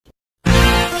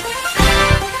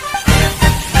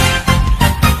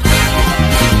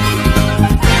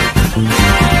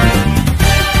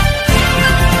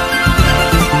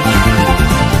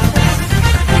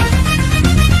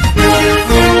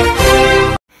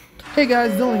Hey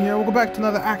guys, Dylan here. Welcome back to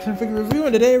another action figure review,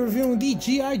 and today reviewing the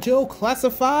G.I. Joe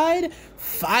Classified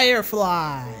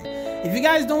Firefly. If you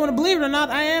guys don't want to believe it or not,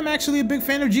 I am actually a big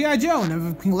fan of G.I. Joe, and I've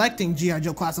been collecting G.I.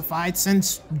 Joe Classified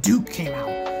since Duke came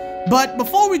out. But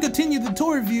before we continue the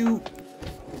tour review...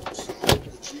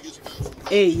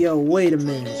 Hey, yo, wait a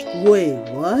minute. Wait,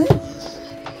 what?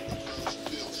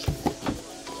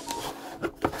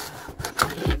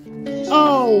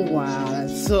 Oh, wow,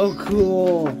 that's so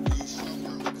cool.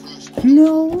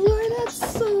 No way,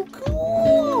 that's so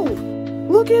cool!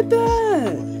 Look at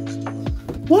that!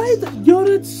 Why is that? Yo,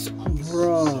 that's...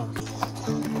 Bruh.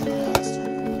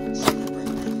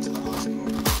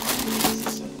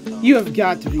 You have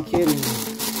got to be kidding me.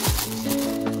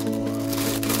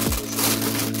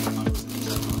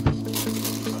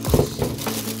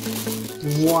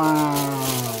 Wow.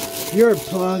 You're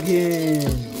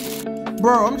bugging.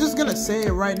 Bro, I'm just gonna say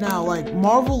it right now, like,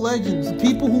 Marvel Legends, the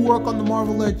people who work on the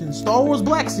Marvel Legends, Star Wars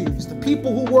Black Series, the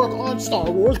people who work on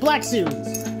Star Wars Black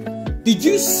Series. Did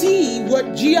you see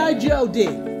what G.I. Joe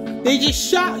did? They just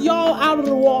shot y'all out of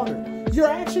the water. Your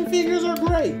action figures are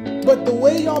great, but the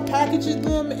way y'all packaged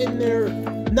them in their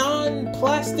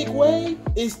non-plastic way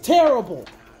is terrible.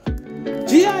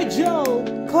 G.I. Joe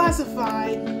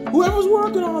Classified, whoever's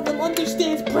working on them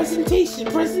understands presentation.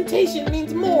 Presentation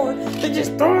means more than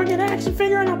just throwing an action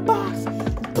figure in a box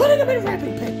and putting them in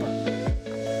wrapping paper.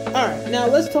 Alright, now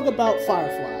let's talk about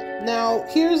Firefly. Now,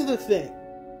 here's the thing.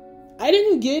 I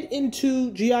didn't get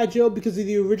into G.I. Joe because of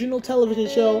the original television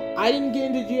show. I didn't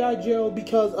get into G.I. Joe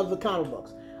because of the comic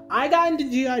books. I got into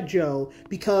G.I. Joe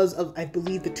because of, I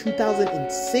believe, the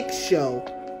 2006 show,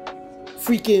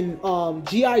 freaking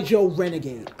G.I. Joe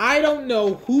Renegade. I don't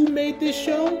know who made this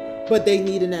show, but they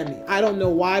need an Emmy. I don't know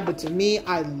why, but to me,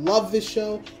 I love this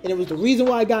show, and it was the reason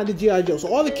why I got into G.I. Joe. So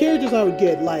all the characters I would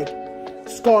get, like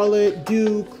Scarlet,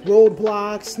 Duke,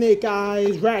 Roadblock, Snake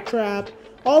Eyes, Rat Trap,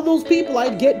 all those people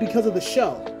I'd get because of the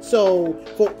show. So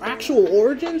for actual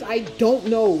origins, I don't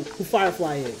know who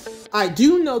Firefly is. I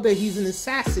do know that he's an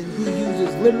assassin who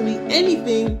uses literally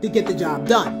anything to get the job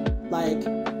done. Like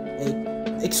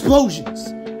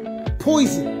explosions,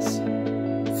 poisons,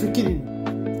 freaking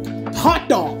hot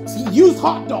dogs. He used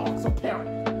hot dogs,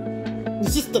 apparently.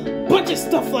 It's just a bunch of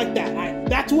stuff like that.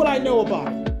 That's what I know about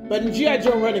him. But in G.I.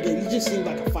 Joe Renegade, he just seemed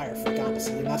like a fire freak,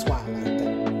 honestly, and that's why I liked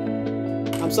him.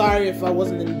 I'm sorry if I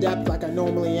wasn't in depth like I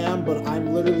normally am, but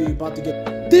I'm literally about to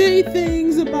get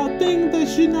things about things that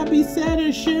should not be said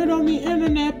and shared on the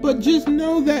internet, but just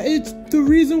know that it's the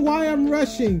reason why I'm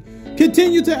rushing.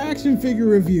 Continue to action figure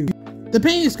review. The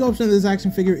painting sculpture of this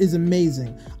action figure is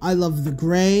amazing. I love the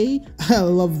gray, I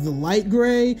love the light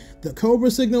gray, the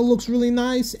Cobra signal looks really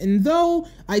nice, and though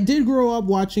I did grow up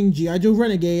watching G.I. Joe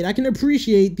Renegade, I can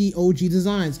appreciate the OG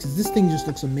designs because this thing just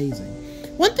looks amazing.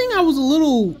 One thing I was a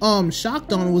little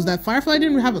shocked on was that Firefly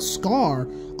didn't have a scar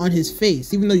on his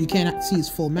face, even though you can't see his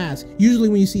full mask. Usually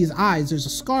when you see his eyes, there's a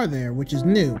scar there, which is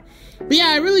new. But yeah,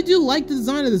 I really do like the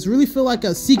design of this. Really feel like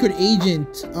a secret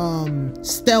agent,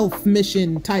 stealth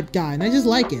mission type guy, and I just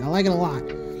like it. I like it a lot.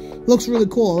 Looks really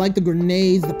cool. I like the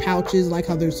grenades, the pouches. I like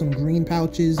how there's some green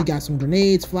pouches. He got some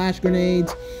grenades, flash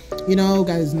grenades. You know,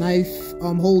 got his knife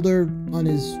holder on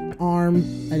his arm.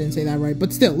 I didn't say that right,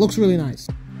 but still, looks really nice.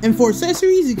 And for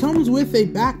accessories, he comes with a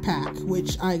backpack,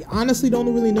 which I honestly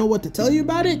don't really know what to tell you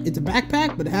about it. It's a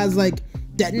backpack, but it has like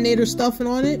detonator stuff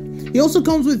on it. He also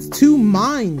comes with 2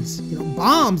 mines, you know,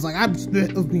 bombs. Like, I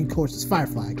mean, of course, it's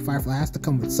Firefly. Firefly has to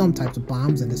come with some types of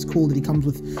bombs, and it's cool that he comes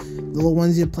with the little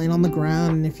ones you're playing on the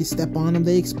ground, and if you step on them,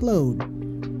 they explode.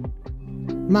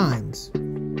 Mines.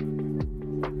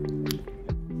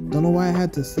 Don't know why I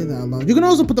had to say that out loud. You can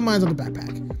also put the mines on the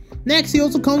backpack. Next, he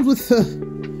also comes with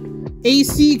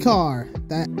AC car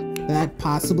that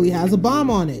possibly has a bomb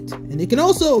on it, and it can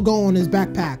also go on his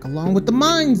backpack along with the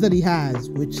mines that he has,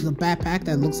 which is a backpack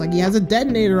that looks like he has a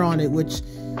detonator on it, which,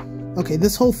 okay,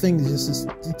 this whole thing is just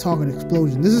a target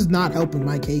explosion. This is not helping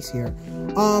my case here.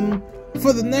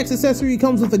 For the next accessory, he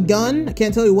comes with a gun. I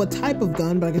can't tell you what type of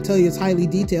gun, but I can tell you it's highly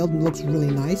detailed and looks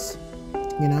really nice.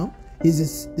 You know, this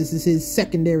is his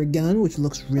secondary gun, which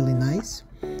looks really nice.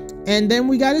 And then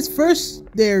we got his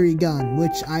firstary gun,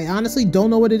 which I honestly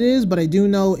don't know what it is, but I do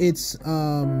know it's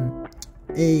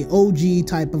a OG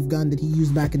type of gun that he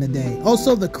used back in the day.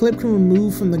 Also, the clip can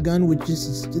remove from the gun, which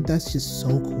is that's just so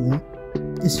cool.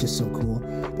 It's just so cool.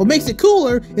 What makes it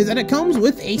cooler is that it comes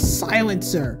with a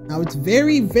silencer. Now, it's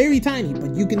very, very tiny,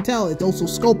 but you can tell it's also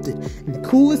sculpted. And the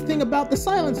coolest thing about the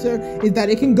silencer is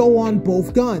that it can go on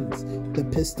both guns, the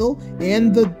pistol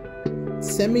and the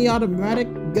semi-automatic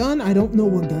gun. I don't know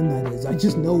what gun that is. I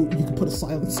just know you can put a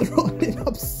silencer on it.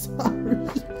 I'm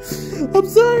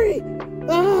sorry.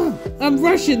 I'm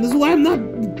rushing. This is why I'm not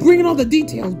bringing all the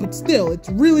details, but still, it's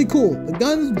really cool. The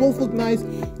guns both look nice.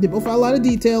 They both have a lot of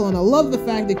detail, and I love the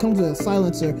fact that it comes with a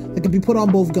silencer that can be put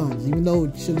on both guns, even though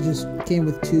it should have just came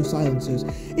with 2 silencers.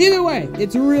 Either way,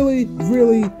 it's really,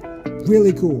 really,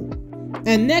 really cool.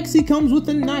 And next, he comes with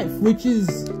a knife, which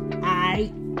is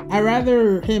I'd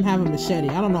rather him have a machete.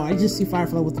 I don't know. I just see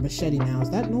Firefly with a machete now. Is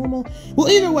that normal? Well,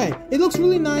 either way, it looks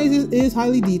really nice. It is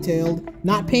highly detailed.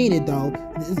 Not painted, though.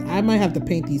 I might have to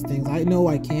paint these things. I know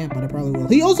I can't, but I probably will.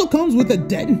 He also comes with a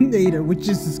detonator, which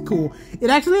is cool. It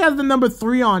actually has the number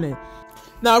 3 on it.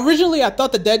 Now, originally, I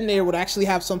thought the detonator would actually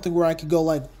have something where I could go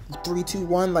like 3, 2,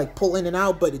 1, like pull in and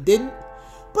out, but it didn't.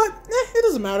 But, it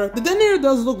doesn't matter. The detonator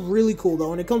does look really cool,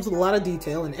 though, and it comes with a lot of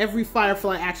detail, and every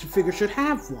Firefly action figure should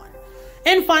have one.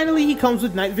 And finally, he comes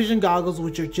with night vision goggles,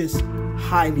 which are just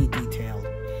highly detailed.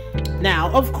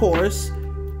 Now, of course,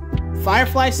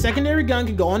 Firefly's secondary gun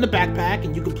can go on the backpack,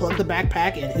 and you can plug the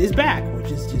backpack in his back,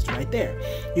 which is just right there.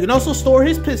 You can also store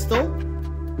his pistol,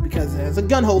 because it has a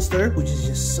gun holster, which is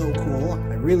just so cool.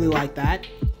 I really like that.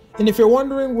 And if you're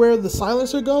wondering where the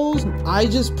silencer goes, I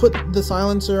just put the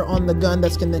silencer on the gun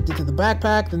that's connected to the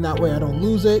backpack, and that way I don't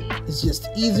lose it. It's just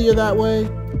easier that way.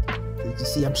 You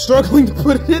see, I'm struggling to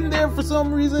put it in there for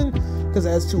some reason, because it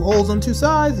has 2 holes on 2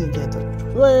 sides, and you can't touch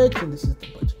the switch, and this is the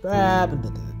bunch of crap, and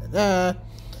da-da-da-da-da.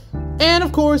 And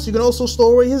of course, you can also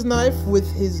store away his knife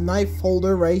with his knife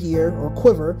holder right here, or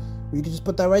quiver. You can just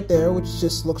put that right there, which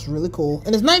just looks really cool.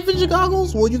 And his night vision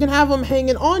goggles, well, you can have them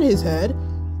hanging on his head,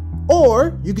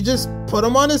 or you could just put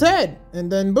them on his head, and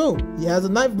then boom, he has the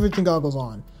night vision goggles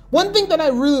on. One thing that I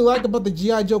really like about the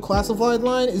G.I. Joe Classified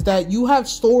line is that you have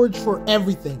storage for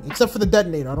everything, except for the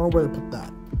detonator. I don't know where to put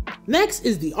that. Next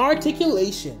is the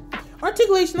articulation.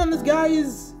 Articulation on this guy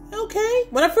is okay.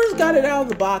 When I first got it out of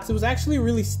the box, it was actually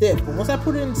really stiff, but once I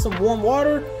put it in some warm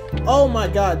water, oh my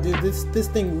god, dude, this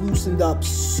thing loosened up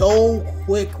so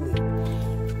quickly.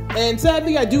 And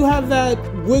sadly, I do have that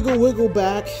wiggle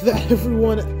back that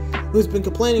everyone who's been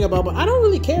complaining about, but I don't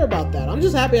really care about that. I'm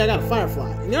just happy I got a Firefly.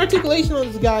 And the articulation on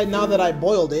this guy, now that I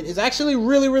boiled it, is actually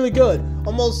really, really good.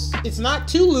 Almost, it's not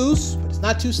too loose, but it's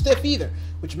not too stiff either,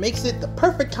 which makes it the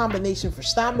perfect combination for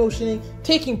stop motioning,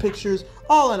 taking pictures.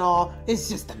 All in all, it's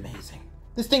just amazing.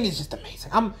 This thing is just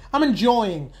amazing. I'm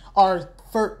enjoying our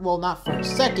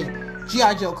second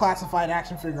G.I. Joe Classified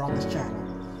action figure on this channel.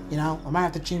 You know, I might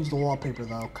have to change the wallpaper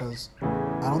though, because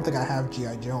I don't think I have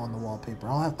G.I. Joe on the wallpaper.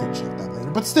 I'll have to check that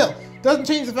later. But still, doesn't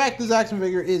change the fact this action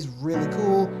figure is really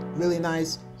cool, really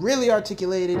nice, really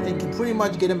articulated, and can pretty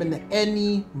much get him into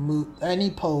any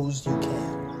pose you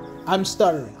can. I'm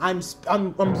stuttering.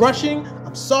 I'm rushing.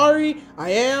 I'm sorry.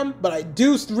 I am, but I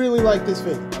do really like this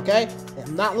figure, okay?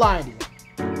 I'm not lying to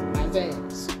you. My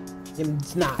veins.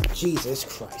 It's not. Jesus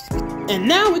Christ. And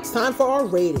now it's time for our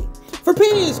rating. For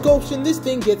painting and sculpting, this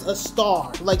thing gets a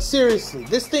star. Like, seriously,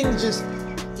 this thing just...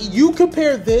 You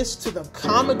compare this to the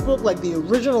comic book, like the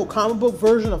original comic book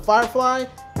version of Firefly,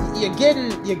 you're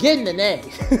getting an A.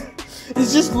 It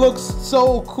just looks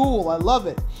so cool. I love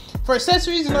it. For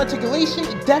accessories and articulation,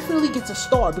 it definitely gets a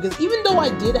star, because even though I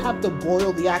did have to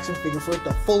boil the action figure for it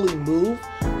to fully move,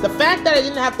 the fact that I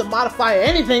didn't have to modify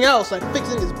anything else, like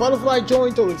fixing his butterfly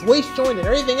joint or his waist joint and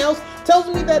everything else, tells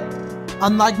me that,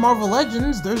 unlike Marvel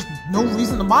Legends, there's no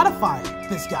reason to modify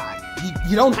this guy.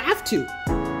 You don't have to.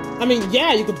 I mean,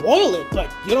 yeah, you could boil it,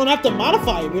 but you don't have to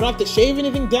modify it. You don't have to shave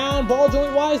anything down, ball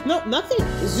joint wise. No, nothing.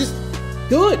 It's just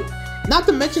good. Not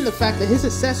to mention the fact that his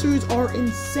accessories are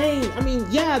insane. I mean,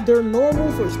 yeah, they're normal,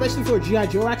 especially for a G.I.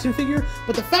 Joe action figure,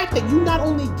 but the fact that you not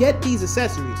only get these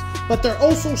accessories, but they're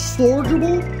also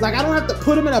storageable, like I don't have to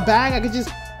put them in a bag, I could just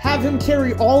have him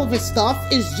carry all of his stuff,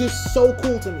 is just so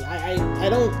cool to me.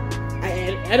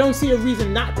 I don't see a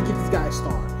reason not to give this guy a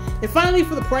star. And finally,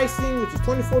 for the pricing, which is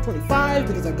 $24.25,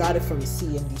 because I got it from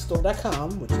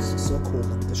cndstore.com, which is so cool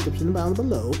in the description down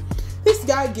below, this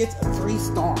guy gets 3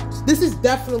 stars. This is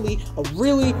definitely a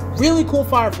really, really cool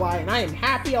Firefly, and I am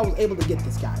happy I was able to get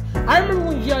this guy. I remember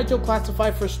when G.I. Joe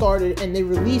Classified first started, and they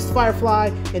released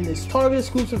Firefly in this Target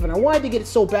exclusive, and I wanted to get it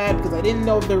so bad because I didn't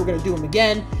know if they were going to do him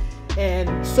again.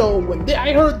 And so when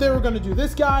I heard they were going to do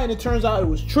this guy, and it turns out it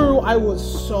was true, I was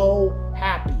so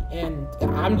happy. And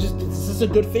this is a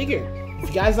good figure. If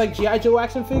you guys like G.I. Joe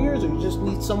action figures, or you just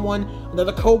need someone,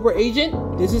 another Cobra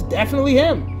agent, this is definitely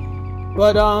him.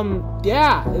 But,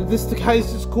 yeah, the guy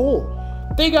is just cool.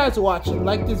 Thank you guys for watching.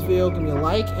 Like this video, give me a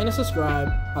like and a subscribe.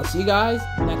 I'll see you guys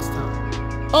next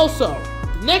time. Also,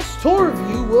 the next tour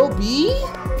review will be...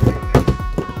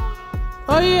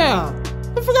 Oh yeah,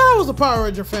 I forgot I was a Power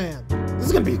Ranger fan. This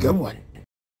is gonna be a good one.